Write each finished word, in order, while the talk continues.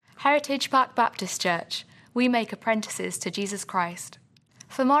Heritage Park Baptist Church. We make apprentices to Jesus Christ.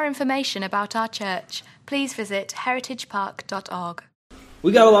 For more information about our church, please visit heritagepark.org.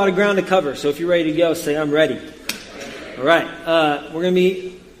 We got a lot of ground to cover, so if you're ready to go, say, I'm ready. All right, we're going to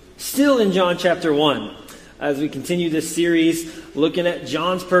be still in John chapter 1 as we continue this series looking at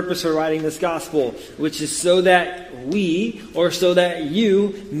John's purpose for writing this gospel, which is so that so that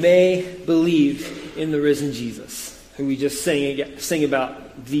you may believe in the risen Jesus, who we just sing about,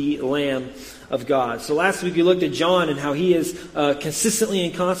 the Lamb of God. So last week we looked at John and how he is consistently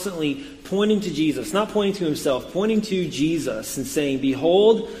and constantly pointing to Jesus, not pointing to himself, pointing to Jesus and saying,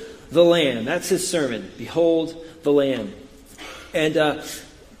 behold the Lamb. That's his sermon. Behold the Lamb. And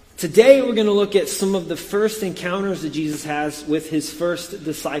today we're going to look at some of the first encounters that Jesus has with his first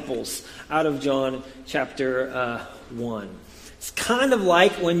disciples out of John chapter 1. It's kind of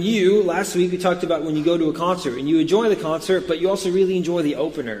like last week we talked about when you go to a concert and you enjoy the concert, but you also really enjoy the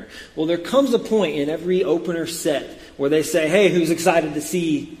opener. Well, there comes a point in every opener set where they say, hey, who's excited to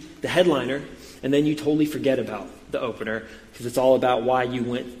see the headliner? And then you totally forget about the opener because it's all about why you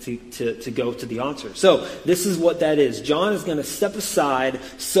went to go to the concert. So this is what that is. John is going to step aside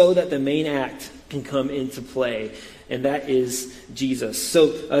so that the main act can come into play. And that is Jesus.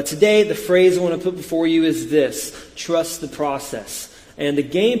 So today, the phrase I want to put before you is this: trust the process. And the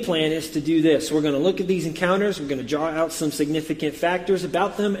game plan is to do this. We're going to look at these encounters. We're going to draw out some significant factors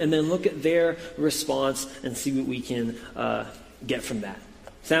about them and then look at their response and see what we can get from that.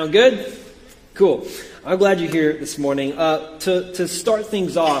 Sound good? Cool. I'm glad you're here this morning. To start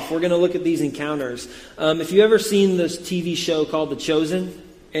things off, we're going to look at these encounters. If you've ever seen this TV show called The Chosen,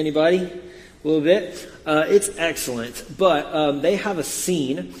 anybody? A little bit. It's excellent, but they have a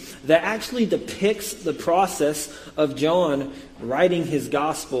scene that actually depicts the process of John writing his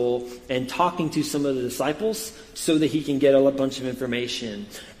gospel and talking to some of the disciples so that he can get a bunch of information.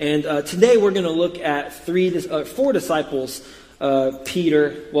 And today we're going to look at four disciples,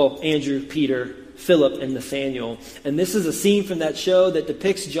 Andrew, Peter, Philip, and Nathaniel. And this is a scene from that show that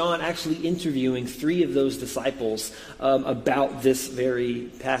depicts John actually interviewing three of those disciples about this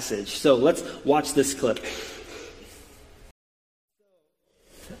very passage. So let's watch this clip.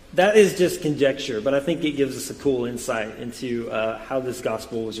 That is just conjecture, but I think it gives us a cool insight into how this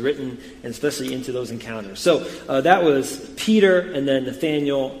gospel was written, and especially into those encounters. So that was Peter, and then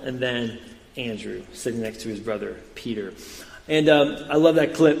Nathaniel, and then Andrew, sitting next to his brother Peter. And I love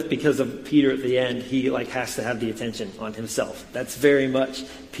that clip because of Peter at the end. He has to have the attention on himself. That's very much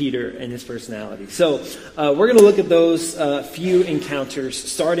Peter and his personality. So we're going to look at those few encounters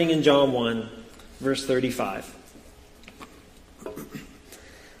starting in John 1, verse 35.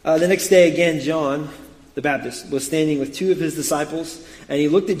 The next day again, John the Baptist was standing with two of his disciples, and he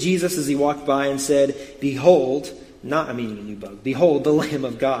looked at Jesus as he walked by and said, behold, I'm eating a new bug, behold the Lamb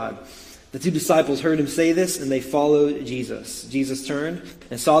of God. The two disciples heard him say this, and they followed Jesus. Jesus turned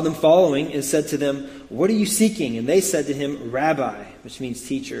and saw them following and said to them, what are you seeking? And they said to him, Rabbi, which means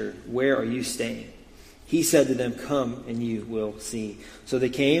teacher, where are you staying? He said to them, come and you will see. So they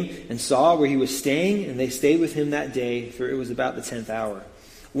came and saw where he was staying, and they stayed with him that day, for it was about the 10th hour.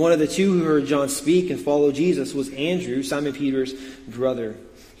 One of the two who heard John speak and followed Jesus was Andrew, Simon Peter's brother.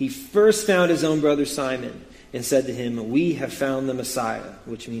 He first found his own brother Simon and said to him, we have found the Messiah,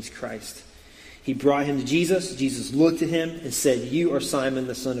 which means Christ. He brought him to Jesus. Jesus looked at him and said, you are Simon,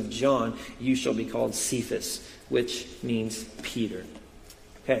 the son of John. You shall be called Cephas, which means Peter.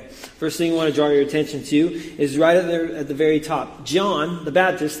 Okay, first thing I want to draw your attention to is right at the very top. John the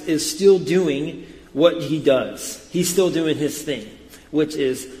Baptist is still doing what he does. He's still doing his thing, which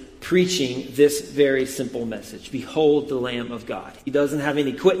is preaching this very simple message. Behold the Lamb of God. He doesn't have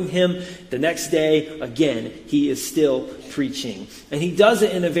any quit in him. The next day, again, he is still preaching. And he does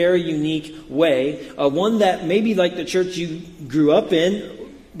it in a very unique way. One that maybe like the church you grew up in,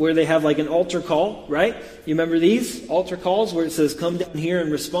 where they have like an altar call, right? You remember these altar calls where it says, come down here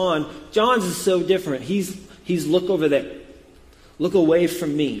and respond. John's is so different. He's look over there. Look away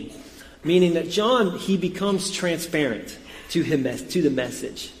from me. Meaning that John, he becomes transparent to the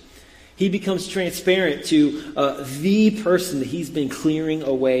message. He becomes transparent to the person that he's been clearing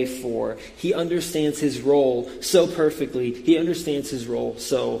a way for. He understands his role so perfectly. He understands his role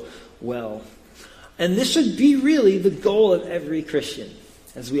so well. And this should be really the goal of every Christian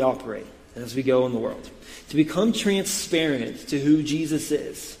as we operate, as we go in the world. To become transparent to who Jesus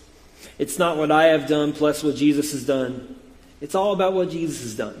is. It's not what I have done plus what Jesus has done. It's all about what Jesus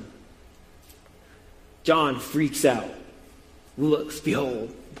has done. John freaks out. Looks,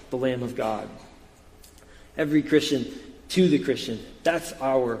 behold, the Lamb of God. Every Christian to the Christian. That's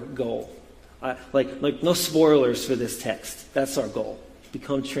our goal. Like no spoilers for this text. That's our goal.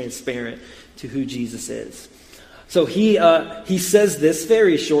 become transparent to who Jesus is. So he says this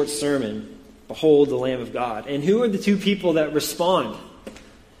very short sermon, behold the Lamb of God. And who are the two people that respond?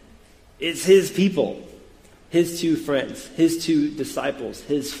 It's his people, his two friends, his two disciples,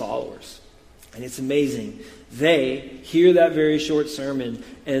 his followers. And it's amazing. They hear that very short sermon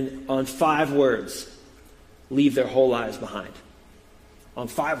and on 5 words leave their whole lives behind. On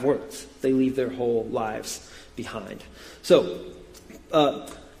 5 words, they leave their whole lives behind. So,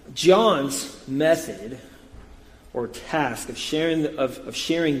 John's method or task of sharing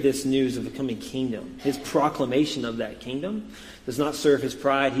this news of the coming kingdom, his proclamation of that kingdom, does not serve his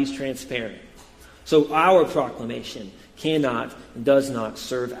pride. He's transparent. So our proclamation cannot and does not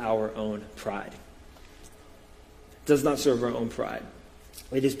serve our own pride. It does not serve our own pride.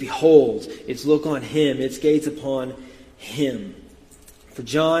 It is behold, it's look on him, it's gaze upon him. For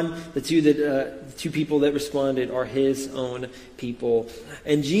John, the two people that responded are his own people.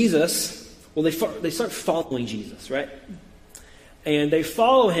 And Jesus, well, they start following Jesus, right? And they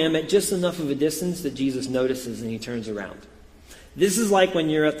follow him at just enough of a distance that Jesus notices and he turns around. This is like when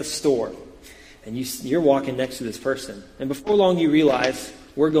you're at the store and you're walking next to this person. And before long you realize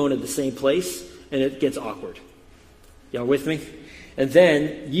we're going to the same place and it gets awkward. Y'all with me? And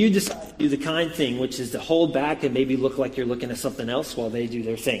then you decide to do the kind thing, which is to hold back and maybe look like you're looking at something else while they do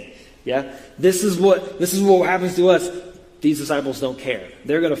their thing. Yeah? This is what happens to us. These disciples don't care.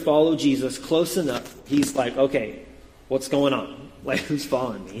 They're going to follow Jesus close enough. He's like, okay, what's going on? Like, who's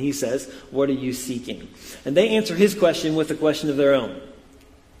following me? He says, what are you seeking? And they answer his question with a question of their own.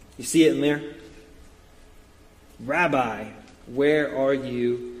 You see it in there? Rabbi, where are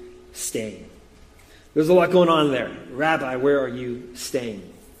you staying? There's a lot going on there. Rabbi, where are you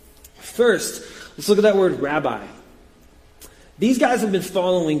staying? First, let's look at that word rabbi. These guys have been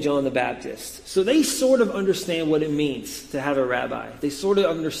following John the Baptist, so they sort of understand what it means to have a rabbi. They sort of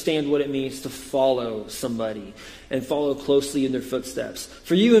understand what it means to follow somebody and follow closely in their footsteps.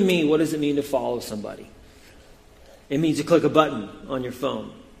 For you and me, what does it mean to follow somebody? It means you click a button on your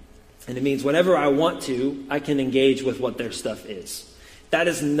phone. And it means whenever I want to, I can engage with what their stuff is. That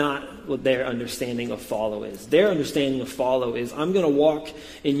is not what their understanding of follow is. Their understanding of follow is I'm going to walk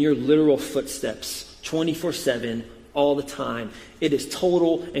in your literal footsteps 24/7 all the time. It is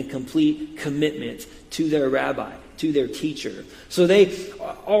total and complete commitment to their rabbi, to their teacher. So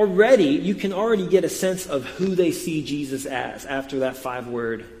you can already get a sense of who they see Jesus as after that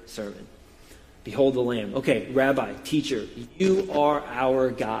 5-word sermon. Behold the Lamb. Okay, rabbi, teacher, you are our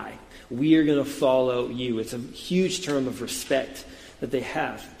guy. We are going to follow you. It's a huge term of respect that they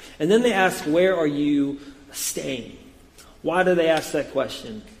have. And then they ask, where are you staying? Why do they ask that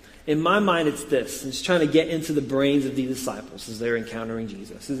question? In my mind, it's this. It's trying to get into the brains of the disciples as they're encountering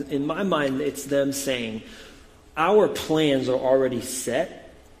Jesus. In my mind, it's them saying, our plans are already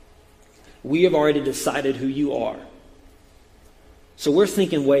set. We have already decided who you are. So we're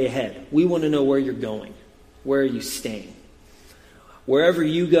thinking way ahead. We want to know where you're going. Where are you staying? Wherever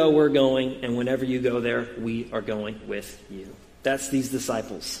you go, we're going. And whenever you go there, we are going with you. That's these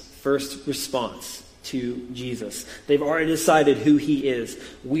disciples' first response to Jesus. They've already decided who he is.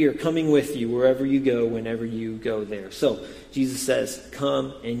 We are coming with you wherever you go, whenever you go there. So Jesus says,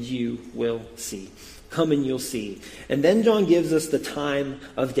 come and you will see. Come and you'll see. And then John gives us the time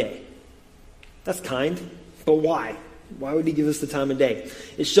of day. That's kind, but why? Why would he give us the time of day?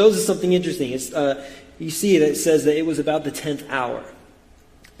 It shows us something interesting. You see that it says that it was about the 10th hour.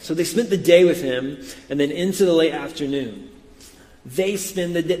 So they spent the day with him, and then into the late afternoon, they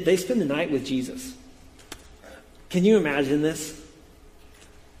spend the night with Jesus. Can you imagine this?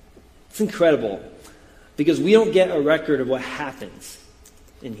 It's incredible, because we don't get a record of what happens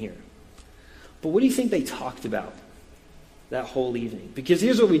in here. But what do you think they talked about that whole evening? Because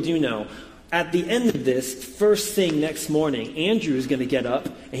here's what we do know. At the end of this, first thing next morning, Andrew is going to get up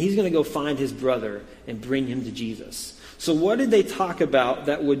and he's going to go find his brother and bring him to Jesus. So what did they talk about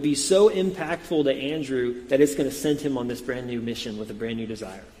that would be so impactful to Andrew that it's going to send him on this brand new mission with a brand new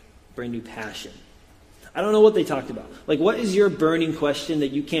desire, brand new passion? I don't know what they talked about. Like, what is your burning question that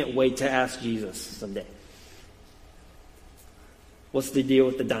you can't wait to ask Jesus someday? What's the deal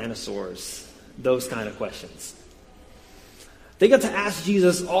with the dinosaurs? Those kind of questions. They got to ask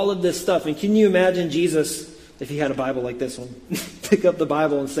Jesus all of this stuff. And can you imagine Jesus, if he had a Bible like this one, pick up the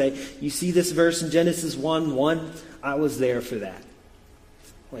Bible and say, you see this verse in Genesis 1:1? I was there for that.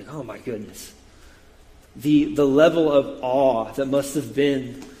 Like, oh my goodness. The level of awe that must have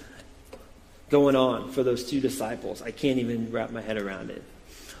been going on for those two disciples. I can't even wrap my head around it.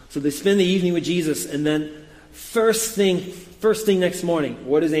 So they spend the evening with Jesus, and then first thing next morning,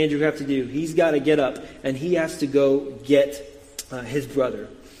 what does Andrew have to do? He's got to get up, and he has to go get his brother.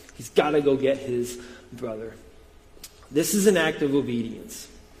 He's got to go get his brother. This is an act of obedience.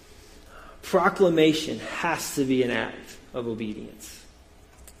 Proclamation has to be an act of obedience.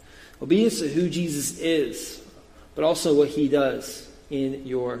 Obedience to who Jesus is, but also what he does in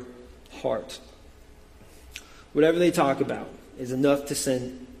your heart. Whatever they talk about is enough to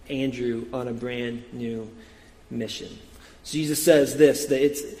send Andrew on a brand new mission. So Jesus says this, that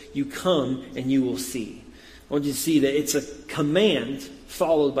it's you come and you will see. I want you to see that it's a command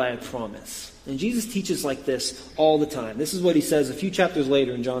followed by a promise. And Jesus teaches like this all the time. This is what he says a few chapters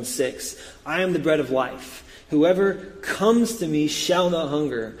later in John 6. I am the bread of life. Whoever comes to me shall not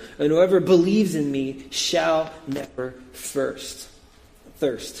hunger, and whoever believes in me shall never thirst.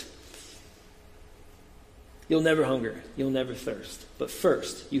 You'll never hunger. You'll never thirst. But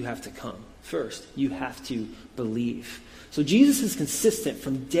first, you have to come. First, you have to believe. So Jesus is consistent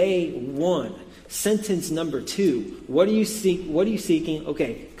from day one. Sentence number 2. What are you seeking?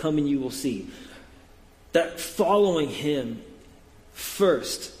 Okay, come and you will see. That following him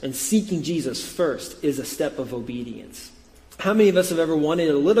first and seeking Jesus first is a step of obedience. How many of us have ever wanted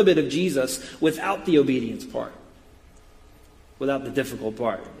a little bit of Jesus without the obedience part? Without the difficult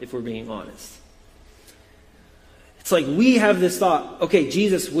part, if we're being honest. It's like we have this thought, okay,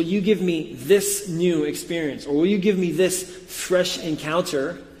 Jesus, will you give me this new experience? Or will you give me this fresh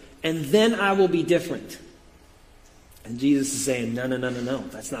encounter? And then I will be different. And Jesus is saying, no.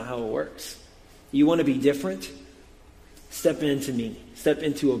 That's not how it works. You want to be different? Step into me. Step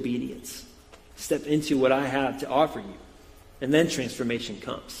into obedience. Step into what I have to offer you. And then transformation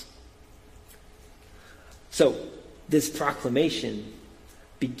comes. So, this proclamation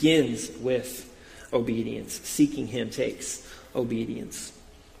begins with obedience. Seeking him takes obedience.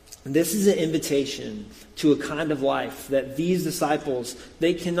 This is an invitation to a kind of life that these disciples,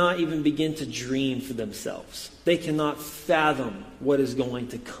 they cannot even begin to dream for themselves. They cannot fathom what is going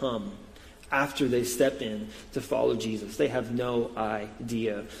to come after they step in to follow Jesus. They have no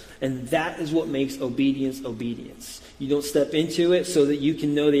idea. And that is what makes obedience obedience. You don't step into it so that you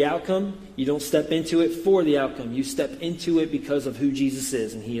can know the outcome. You don't step into it for the outcome. You step into it because of who Jesus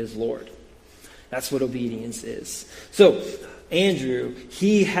is, and he is Lord. That's what obedience is. So, Andrew,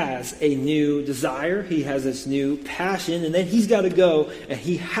 he has a new desire. He has this new passion. And then he's got to go, and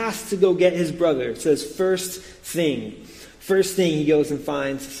he has to go get his brother. It says first thing. First thing, he goes and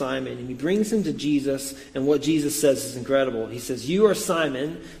finds Simon. And he brings him to Jesus. And what Jesus says is incredible. He says, you are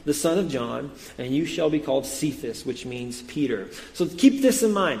Simon, the son of John, and you shall be called Cephas, which means Peter. So keep this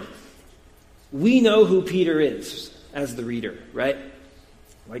in mind. We know who Peter is as the reader, right?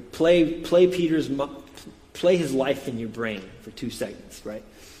 Like play his life in your brain for 2 seconds, right?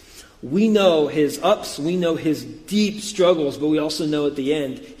 We know his ups, we know his deep struggles, but we also know at the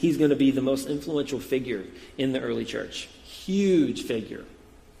end he's going to be the most influential figure in the early church. Huge figure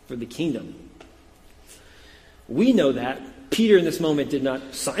for the kingdom. We know that. Peter in this moment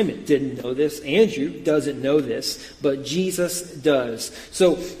Simon didn't know this. Andrew doesn't know this, but Jesus does.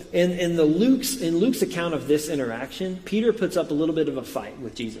 So in Luke's account of this interaction, Peter puts up a little bit of a fight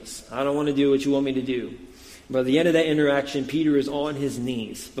with Jesus. I don't want to do what you want me to do. But at the end of that interaction, Peter is on his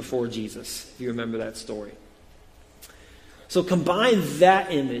knees before Jesus, if you remember that story. So combine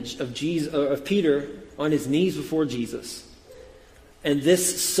that image of Peter on his knees before Jesus and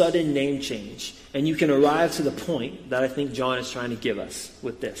this sudden name change, and you can arrive to the point that I think John is trying to give us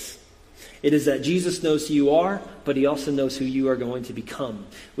with this. It is that Jesus knows who you are, but he also knows who you are going to become,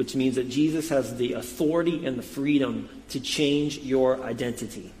 which means that Jesus has the authority and the freedom to change your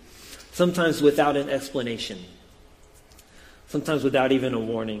identity. Sometimes without an explanation. Sometimes without even a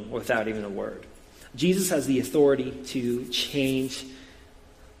warning, or without even a word. Jesus has the authority to change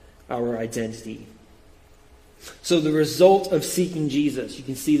our identity. So the result of seeking Jesus, you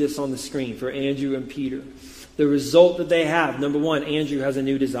can see this on the screen for Andrew and Peter. The result that they have, number one, Andrew has a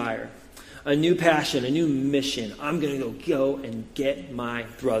new desire, a new passion, a new mission. I'm going to go and get my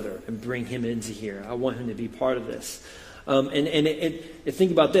brother and bring him into here. I want him to be part of this.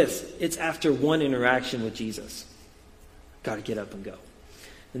 Think about this. It's after one interaction with Jesus. Got to get up and go.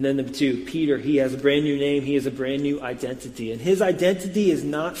 And then number two, Peter, he has a brand new name. He has a brand new identity. And his identity is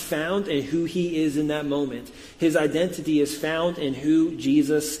not found in who he is in that moment. His identity is found in who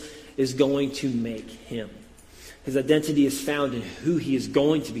Jesus is going to make him. His identity is found in who he is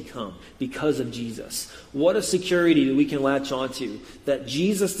going to become because of Jesus. What a security that we can latch onto. That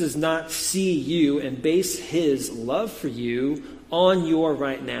Jesus does not see you and base his love for you on your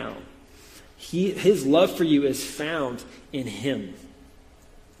right now. His love for you is found in him.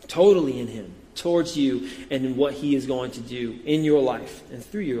 Totally in him, towards you, and in what he is going to do in your life and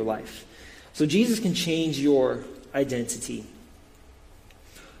through your life. So Jesus can change your identity.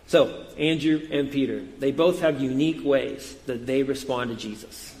 So, Andrew and Peter, they both have unique ways that they respond to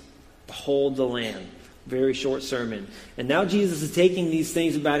Jesus. Behold the Lamb. Very short sermon. And now Jesus is taking these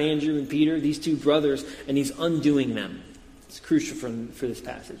things about Andrew and Peter, these two brothers, and he's undoing them. It's crucial for this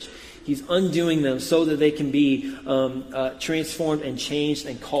passage. He's undoing them so that they can be transformed and changed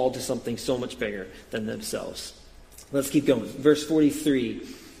and called to something so much bigger than themselves. Let's keep going. Verse 43.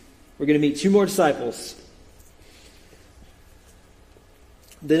 We're going to meet two more disciples.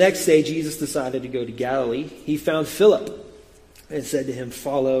 The next day, Jesus decided to go to Galilee. He found Philip and said to him,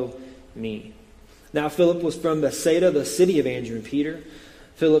 "Follow me." Now Philip was from Bethsaida, the city of Andrew and Peter.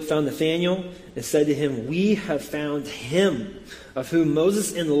 Philip found Nathanael and said to him, "We have found him, of whom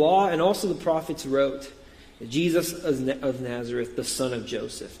Moses in the law and also the prophets wrote, Jesus of Nazareth, the son of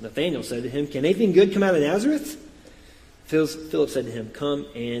Joseph." Nathanael said to him, "Can anything good come out of Nazareth?" Philip said to him, "Come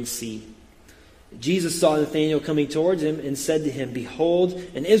and see." Jesus saw Nathanael coming towards him and said to him, "Behold,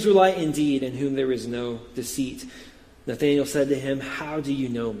 an Israelite indeed, in whom there is no deceit." Nathanael said to him, "How do you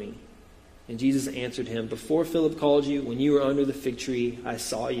know me?" And Jesus answered him, "Before Philip called you, when you were under the fig tree, I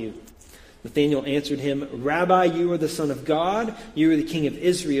saw you." Nathanael answered him, "Rabbi, you are the Son of God, you are the King of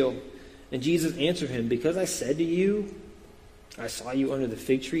Israel." And Jesus answered him, "Because I said to you, I saw you under the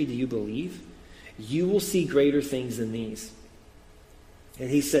fig tree, do you believe? You will see greater things than these." And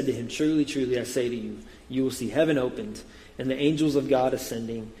he said to him, "Truly, truly, I say to you, you will see heaven opened, and the angels of God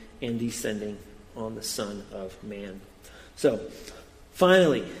ascending and descending on the Son of Man." So,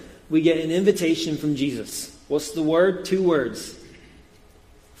 finally, we get an invitation from Jesus. What's the word? 2 words.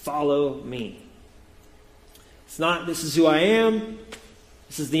 Follow me. It's not, this is who I am.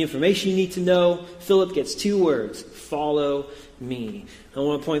 This is the information you need to know. Philip gets 2 words. Follow me. I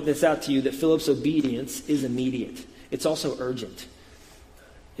want to point this out to you that Philip's obedience is immediate. It's also urgent.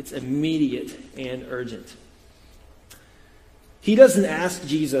 It's immediate and urgent. He doesn't ask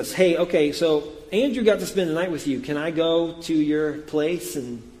Jesus, "Hey, okay, so Andrew got to spend the night with you. Can I go to your place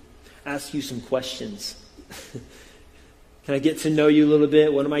and ask you some questions? Can I get to know you a little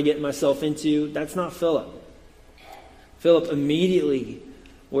bit? What am I getting myself into?" That's not Philip. Philip immediately,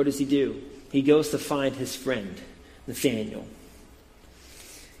 what does he do? He goes to find his friend, Nathanael.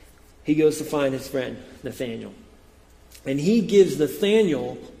 He goes to find his friend, Nathanael. And he gives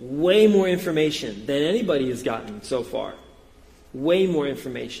Nathanael way more information than anybody has gotten so far. Way more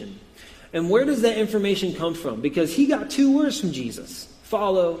information. And where does that information come from? Because he got 2 words from Jesus.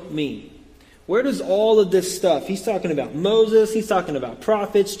 Follow me. Where does all of this stuff? He's talking about Moses. He's talking about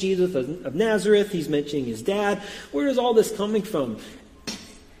prophets. Jesus of Nazareth. He's mentioning his dad. Where is all this coming from?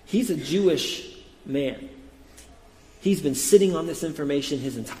 He's a Jewish man. He's been sitting on this information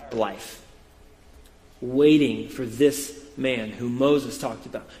his entire life, waiting for this man who Moses talked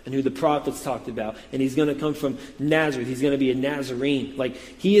about and who the prophets talked about. And he's going to come from Nazareth. He's going to be a Nazarene. Like,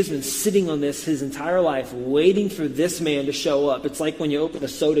 he has been sitting on this his entire life, waiting for this man to show up. It's like when you open a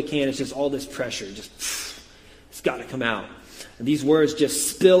soda can, it's just all this pressure. It's got to come out. And these words just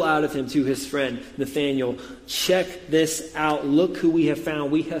spill out of him to his friend Nathanael. Check this out. Look who we have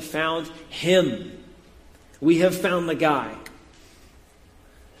found. We have found him. We have found the guy.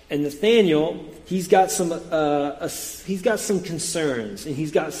 And Nathanael, he's got some concerns and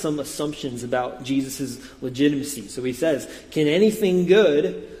he's got some assumptions about Jesus' legitimacy. So he says, "Can anything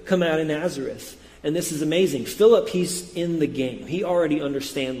good come out of Nazareth?" And this is amazing. Philip, he's in the game. He already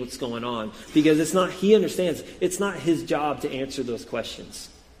understands what's going on because he understands it's not his job to answer those questions.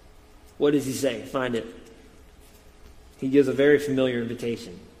 What does he say? Find it. He gives a very familiar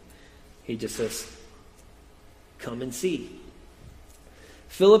invitation. He just says, "Come and see."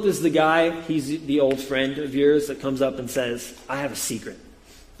 Philip is the guy, he's the old friend of yours that comes up and says, "I have a secret.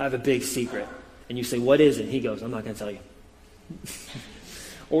 I have a big secret." And you say, "What is it?" He goes, "I'm not going to tell you."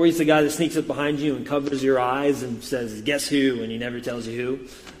 Or he's the guy that sneaks up behind you and covers your eyes and says, "Guess who?" And he never tells you who.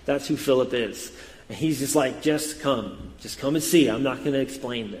 That's who Philip is. And he's just like, just come and see. I'm not going to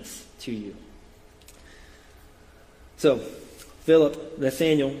explain this to you. So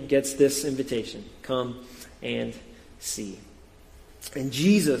Nathanael gets this invitation. Come and see. And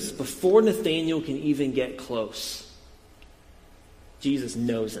Jesus, before Nathanael can even get close, Jesus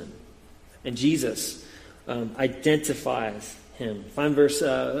knows him. And Jesus identifies him. Find verse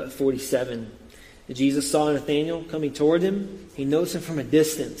 47. Jesus saw Nathanael coming toward him. He knows him from a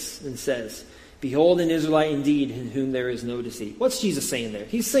distance and says, "Behold, an Israelite indeed, in whom there is no deceit." What's Jesus saying there?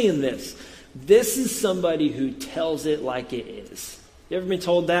 He's saying this. This is somebody who tells it like it is. You ever been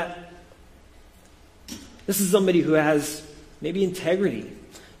told that? This is somebody who has maybe integrity.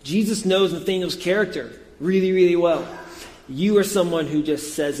 Jesus knows Nathanael's character really, really well. You are someone who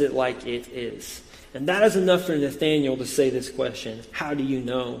just says it like it is. And that is enough for Nathanael to say this question, how do you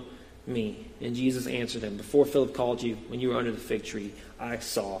know me? And Jesus answered him, before Philip called you, when you were under the fig tree, I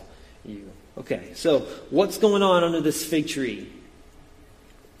saw you. Okay, so what's going on under this fig tree?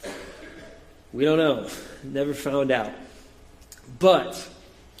 We don't know. Never found out. But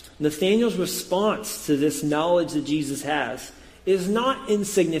Nathanael's response to this knowledge that Jesus has is not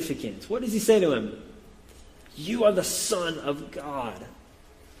insignificant. What does he say to him? You are the Son of God.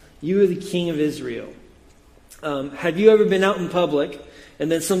 You are the King of Israel. Have you ever been out in public and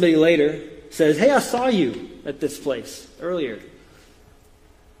then somebody later says, hey, I saw you at this place earlier?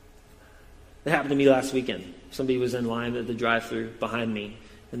 That happened to me last weekend. Somebody was in line at the drive-thru behind me,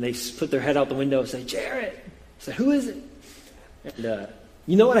 and they put their head out the window and say, Jared. I said, who is it? And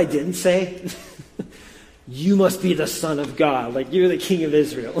you know what I didn't say? You must be the Son of God. Like, you're the King of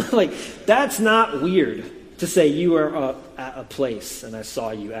Israel. Like, that's not weird to say you are at a place and I saw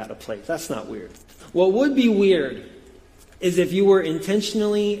you at a place. That's not weird. What would be weird is if you were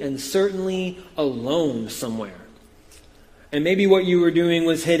intentionally and certainly alone somewhere. And maybe what you were doing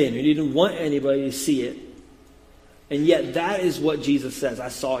was hidden. You didn't want anybody to see it. And yet that is what Jesus says. I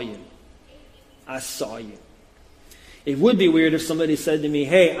saw you. I saw you. It would be weird if somebody said to me,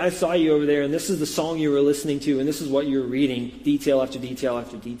 hey, I saw you over there, and this is the song you were listening to, and this is what you were reading, detail after detail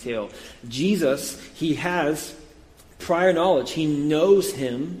after detail. Jesus, he has prior knowledge. He knows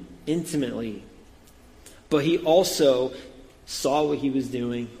him intimately. But he also saw what he was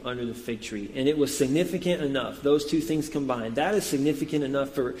doing under the fig tree. And it was significant enough, those two things combined, that is significant enough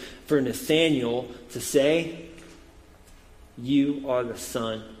for Nathanael to say, you are the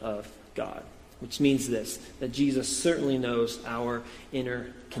Son of God. Which means this, that Jesus certainly knows our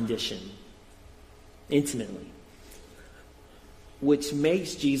inner condition intimately. Which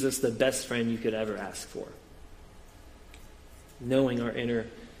makes Jesus the best friend you could ever ask for. Knowing our inner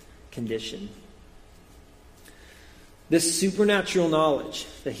condition. This supernatural knowledge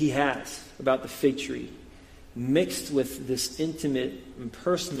that he has about the fig tree, mixed with this intimate and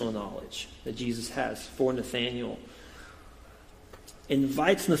personal knowledge that Jesus has for Nathanael,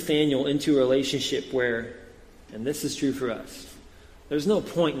 invites Nathanael into a relationship where, and this is true for us, there's no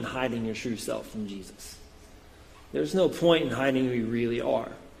point in hiding your true self from Jesus. There's no point in hiding who you really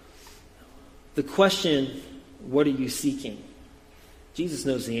are. The question, what are you seeking? Jesus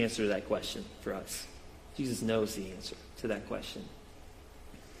knows the answer to that question for us. Jesus knows the answer to that question.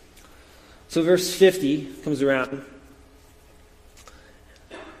 So verse 50 comes around.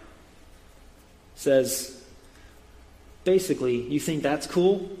 Says, basically, you think that's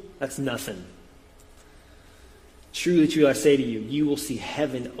cool? That's nothing. Truly, truly, I say to you, you will see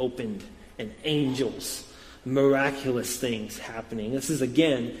heaven opened and angels, miraculous things happening. This is,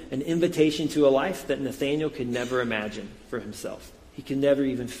 again, an invitation to a life that Nathanael could never imagine for himself. He could never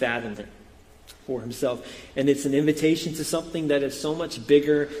even fathom it for himself. And it's an invitation to something that is so much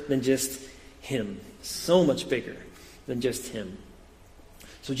bigger than just him. So much bigger than just him.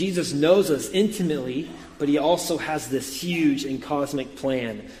 So Jesus knows us intimately, but he also has this huge and cosmic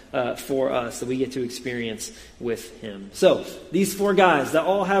plan for us that we get to experience with him. So these four guys that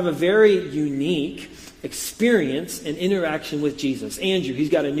all have a very unique experience and interaction with Jesus. Andrew, he's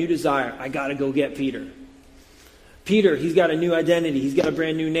got a new desire. I got to go get Peter. Peter, he's got a new identity. He's got a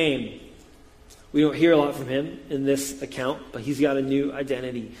brand new name. We don't hear a lot from him in this account, but he's got a new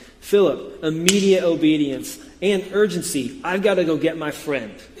identity. Philip, immediate obedience and urgency. I've got to go get my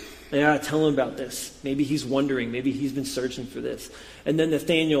friend. I got to tell him about this. Maybe he's wondering. Maybe he's been searching for this. And then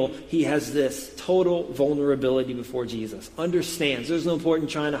Nathanael, he has this total vulnerability before Jesus. Understands. There's no point in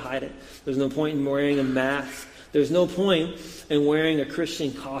trying to hide it. There's no point in wearing a mask. There's no point in wearing a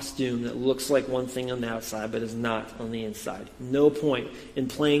Christian costume that looks like one thing on the outside but is not on the inside. No point in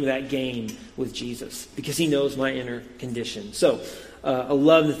playing that game with Jesus because he knows my inner condition. So I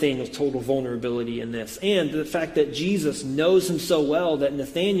love Nathanael's total vulnerability in this. And the fact that Jesus knows him so well that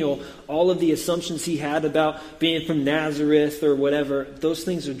Nathanael, all of the assumptions he had about being from Nazareth or whatever, those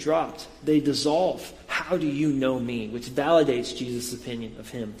things are dropped. They dissolve. How do you know me? Which validates Jesus' opinion of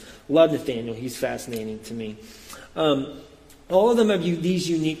him. Love Nathanael. He's fascinating to me. All of them have these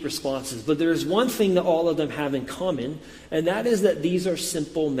unique responses, but there is one thing that all of them have in common, and that is that these are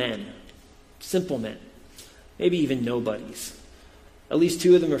simple men. Simple men. Maybe even nobodies. At least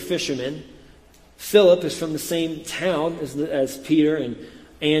two of them are fishermen. Philip is from the same town as Peter and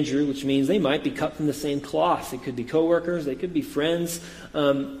Andrew, which means they might be cut from the same cloth. They could be co-workers. They could be friends.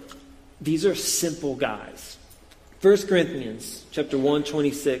 These are simple guys. 1 Corinthians chapter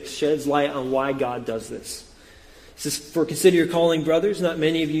 1:26 sheds light on why God does this. It says, for consider your calling, brothers. Not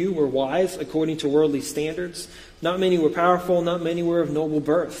many of you were wise according to worldly standards. Not many were powerful. Not many were of noble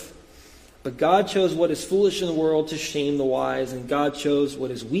birth. But God chose what is foolish in the world to shame the wise, and God chose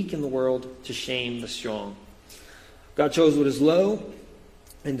what is weak in the world to shame the strong. God chose what is low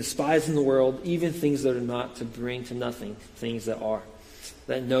and despised in the world, even things that are not, to bring to nothing things that are,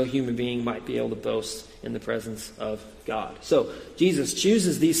 that no human being might be able to boast in the presence of God. So Jesus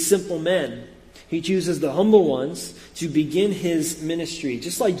chooses these simple men. He chooses the humble ones to begin his ministry.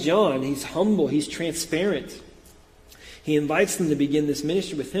 Just like John, he's humble, he's transparent. He invites them to begin this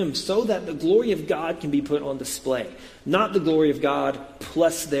ministry with him so that the glory of God can be put on display. Not the glory of God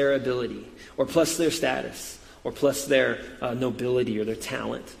plus their ability or plus their status or plus their nobility or their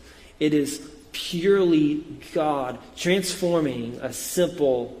talent. It is purely God transforming a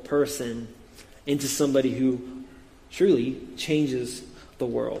simple person into somebody who truly changes the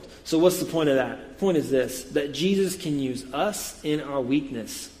world. So what's the point of that? The point is this, that Jesus can use us in our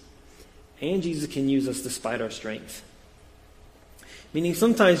weakness, and Jesus can use us despite our strength. Meaning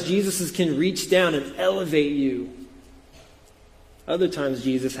sometimes Jesus can reach down and elevate you. Other times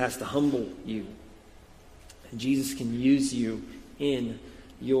Jesus has to humble you. And Jesus can use you in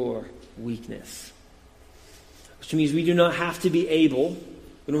your weakness. Which means we do not have to be able,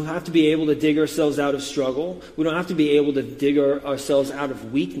 we don't have to be able to dig ourselves out of struggle. We don't have to be able to dig ourselves out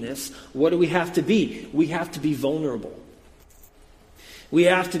of weakness. What do we have to be? We have to be vulnerable. We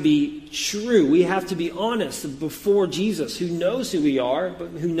have to be true. We have to be honest before Jesus, who knows who we are, but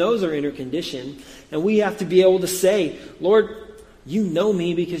who knows our inner condition. And we have to be able to say, Lord, you know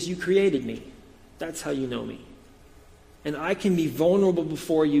me because you created me. That's how you know me. And I can be vulnerable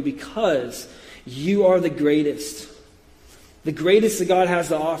before you because you are the greatest. The greatest that God has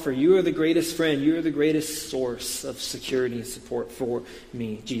to offer. You are the greatest friend. You are the greatest source of security and support for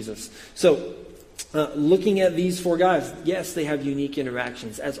me, Jesus. So, looking at these four guys, yes, they have unique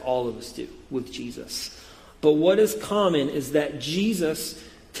interactions, as all of us do, with Jesus. But what is common is that Jesus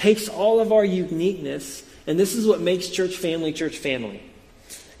takes all of our uniqueness, and this is what makes church family,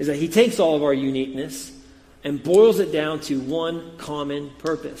 is that he takes all of our uniqueness and boils it down to one common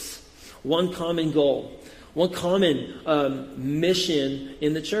purpose, one common goal, one common mission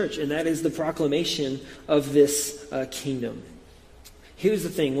in the church, and that is the proclamation of this kingdom. Here's the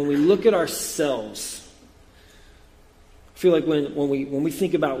thing, when we look at ourselves, I feel like when we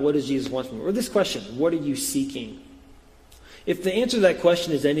think about what does Jesus want from me, or this question, what are you seeking? If the answer to that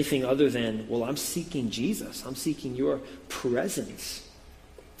question is anything other than, well, I'm seeking Jesus, I'm seeking your presence,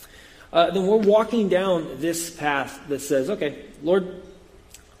 then we're walking down this path that says, okay, Lord,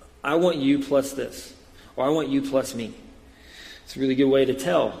 I want you plus this, or I want you plus me. It's a really good way to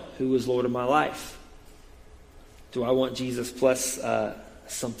tell who is Lord of my life. Do I want Jesus plus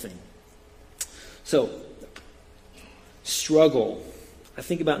something? So, struggle. I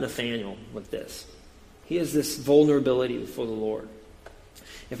think about Nathaniel with this. He has this vulnerability before the Lord.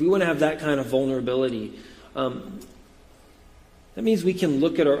 If we want to have that kind of vulnerability, that means we can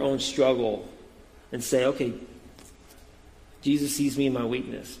look at our own struggle and say, okay, Jesus sees me in my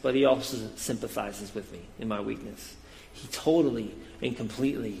weakness, but he also sympathizes with me in my weakness. He totally and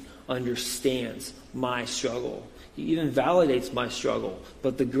completely understands my struggle. He even validates my struggle.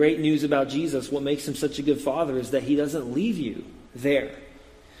 But the great news about Jesus, what makes him such a good father, is that he doesn't leave you there.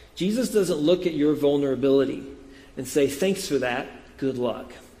 Jesus doesn't look at your vulnerability and say, thanks for that, good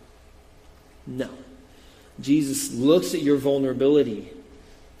luck. No. Jesus looks at your vulnerability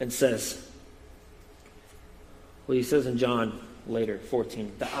and says, well, he says in John later,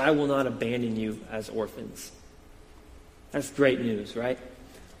 14, that I will not abandon you as orphans. That's great news, right?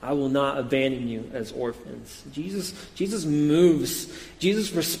 I will not abandon you as orphans. Jesus moves.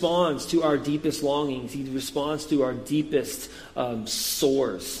 Jesus responds to our deepest longings. He responds to our deepest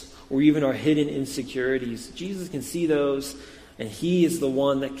sores or even our hidden insecurities. Jesus can see those, and he is the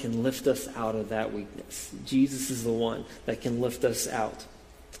one that can lift us out of that weakness. Jesus is the one that can lift us out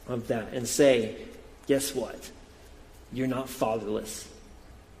of that and say, guess what? You're not fatherless.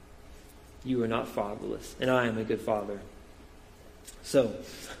 You are not fatherless, and I am a good father. So,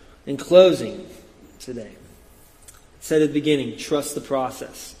 in closing today, I said at the beginning, trust the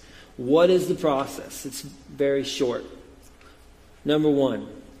process. What is the process? It's very short. Number one,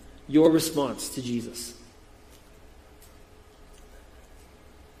 your response to Jesus.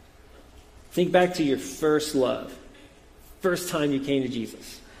 Think back to your first love, first time you came to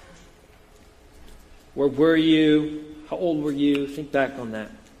Jesus. Where were you? How old were you? Think back on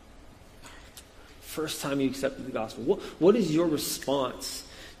that. First time you accepted the gospel. What is your response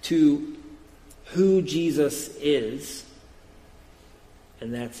to who Jesus is?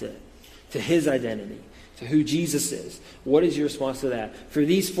 And that's it. to his identity, to who Jesus is. What is your response to that? For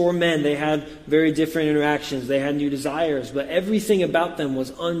these 4 men, they had very different interactions. They had new desires, but everything about them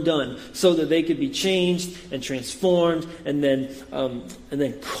was undone so that they could be changed and transformed and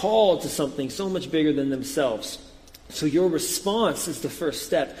then called to something so much bigger than themselves. So your response is the first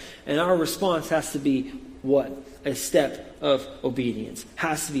step. And our response has to be what? A step of obedience.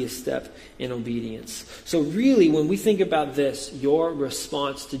 Has to be a step in obedience. So really, when we think about this, your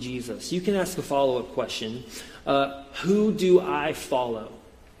response to Jesus, you can ask a follow-up question. Who do I follow?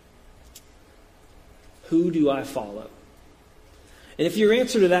 Who do I follow? And if your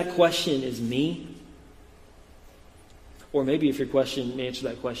answer to that question is me, or maybe if your answer to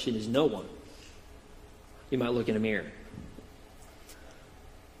that question is no one, you might look in a mirror.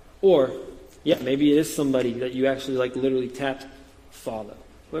 Or, maybe it is somebody that you actually literally tapped follow.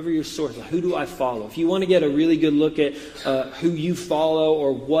 Whoever your source is, who do I follow? If you want to get a really good look at who you follow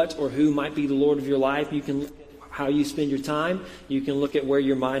or what or who might be the Lord of your life, you can look at how you spend your time. You can look at where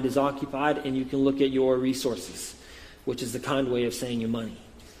your mind is occupied, and you can look at your resources, which is the kind way of saying your money.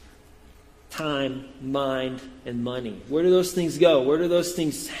 Time, mind, and money. Where do those things go? Where do those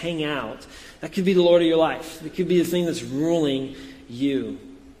things hang out? That could be the Lord of your life. It could be the thing that's ruling you.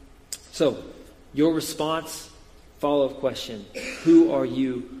 So, your response, follow-up question, who are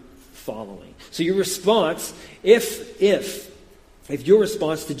you following? So your response, if your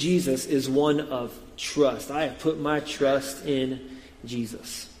response to Jesus is one of trust, I have put my trust in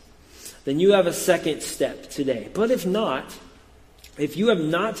Jesus, then you have a second step today. But if not, if you have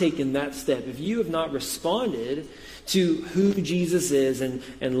not taken that step, if you have not responded to who Jesus is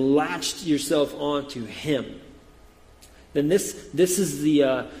and latched yourself onto him, then this is the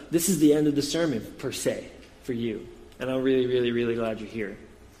end of the sermon per se for you. And I'm really, really, really glad you're here.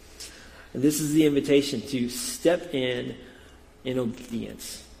 And this is the invitation to step in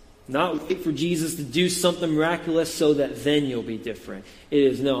obedience. Not wait for Jesus to do something miraculous so that then you'll be different. It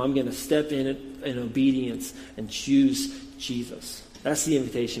is, no, I'm going to step in obedience and choose Jesus. That's the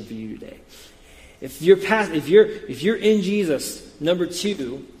invitation for you today. If you're in Jesus, number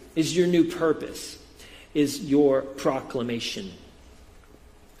 2 is your new purpose, is your proclamation.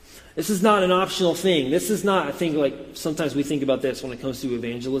 This is not an optional thing. This is not, I think, sometimes we think about this when it comes to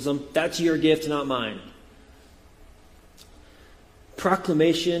evangelism. That's your gift, not mine.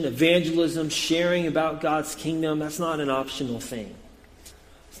 Proclamation, evangelism, sharing about God's kingdom, that's not an optional thing.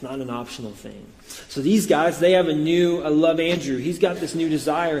 It's not an optional thing. So these guys, they have I love Andrew. He's got this new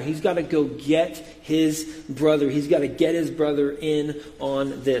desire. He's got to go get his brother. He's got to get his brother in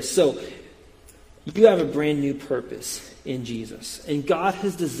on this. So you have a brand new purpose in Jesus. And God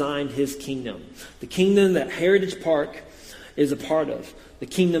has designed his kingdom. The kingdom that Heritage Park is a part of. The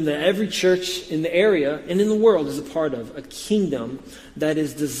kingdom that every church in the area and in the world is a part of. A kingdom that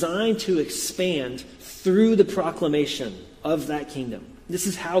is designed to expand through the proclamation of that kingdom. This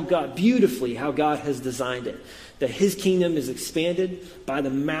is how God has designed it. That his kingdom is expanded by the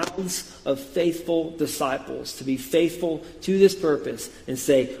mouths of faithful disciples to be faithful to this purpose and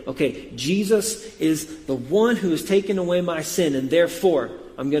say, okay, Jesus is the one who has taken away my sin, and therefore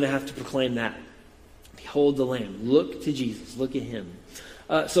I'm going to have to proclaim that. Behold the Lamb. Look to Jesus. Look at him.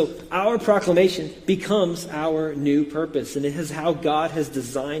 So our proclamation becomes our new purpose, and it is how God has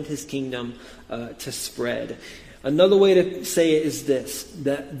designed his kingdom to spread. Another way to say it is this,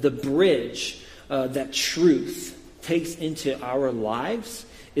 that the bridge that truth takes into our lives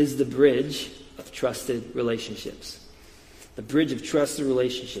is the bridge of trusted relationships. The bridge of trusted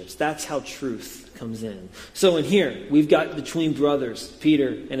relationships. That's how truth comes in. So in here, we've got between brothers, Peter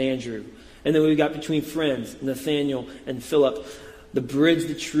and Andrew. And then we've got between friends, Nathaniel and Philip. The bridge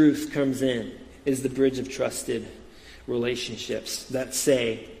to truth comes in is the bridge of trusted relationships that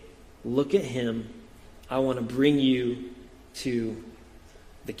say, look at him. I want to bring you to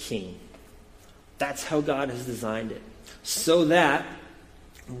the King. That's how God has designed it. So that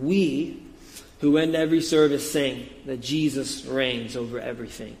we, who end every service saying that Jesus reigns over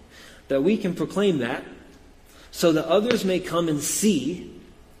everything, that we can proclaim that so that others may come and see,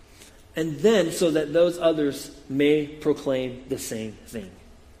 and then so that those others may proclaim the same thing.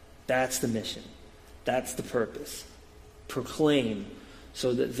 That's the mission. That's the purpose. Proclaim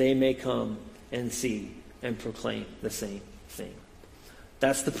so that they may come and see and proclaim the same thing.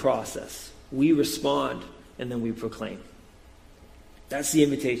 That's the process. We respond and then we proclaim. That's the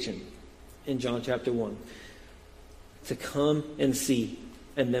invitation in John chapter 1. To come and see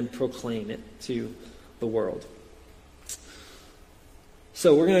and then proclaim it to the world.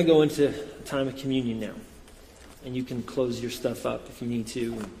 So we're going to go into a time of communion now. And you can close your stuff up if you need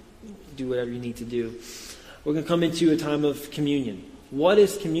to. And do whatever you need to do. We're going to come into a time of communion. What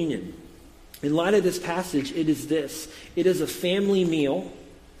is communion? In light of this passage, it is this. It is a family meal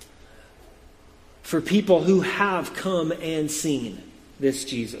for people who have come and seen this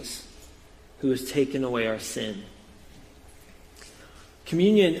Jesus who has taken away our sin.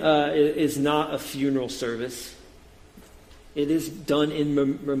 Communion is not a funeral service. It is done in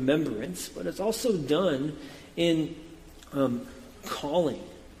remembrance, but it's also done in calling.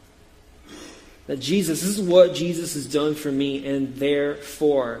 That Jesus, this is what Jesus has done for me, and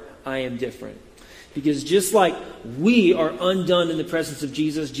therefore I am different. Because just like we are undone in the presence of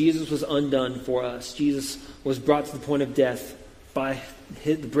Jesus, Jesus was undone for us. Jesus was brought to the point of death by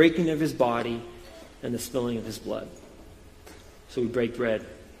the breaking of his body and the spilling of his blood. So we break bread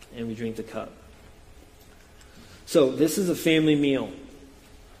and we drink the cup. So this is a family meal.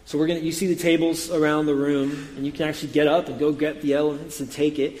 So you see the tables around the room, and you can actually get up and go get the elements and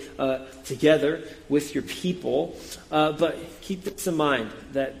take it together with your people. But keep this in mind,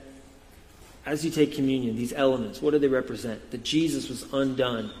 that as you take communion, these elements, what do they represent? That Jesus was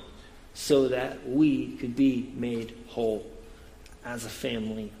undone so that we could be made whole as a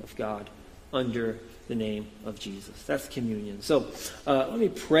family of God under the name of Jesus. That's communion. So let me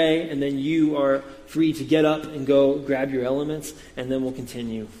pray, and then you are free to get up and go grab your elements, and then we'll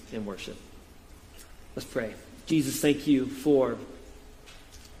continue in worship. Let's pray. Jesus, thank you for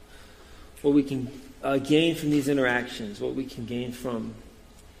what we can gain from these interactions, what we can gain from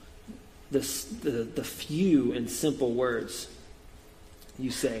the few and simple words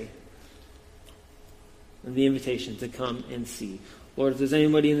you say, and the invitation to come and see. Lord, if there's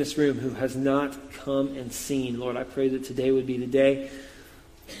anybody in this room who has not come and seen, Lord, I pray that today would be the day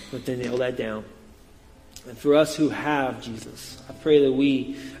that they nail that down. And for us who have, Jesus, I pray that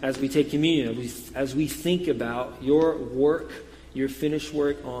we, as we take communion, as we think about your work, your finished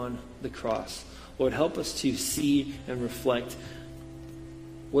work on the cross, Lord, help us to see and reflect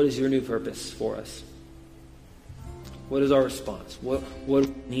what is your new purpose for us. What is our response? What do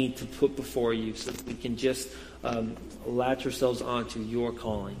we need to put before you so that we can just latch ourselves onto your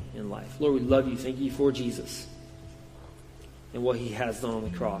calling in life? Lord, we love you. Thank you for Jesus and what he has done on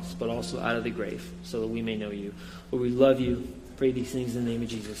the cross, but also out of the grave so that we may know you. Lord, we love you. Pray these things in the name of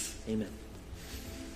Jesus. Amen.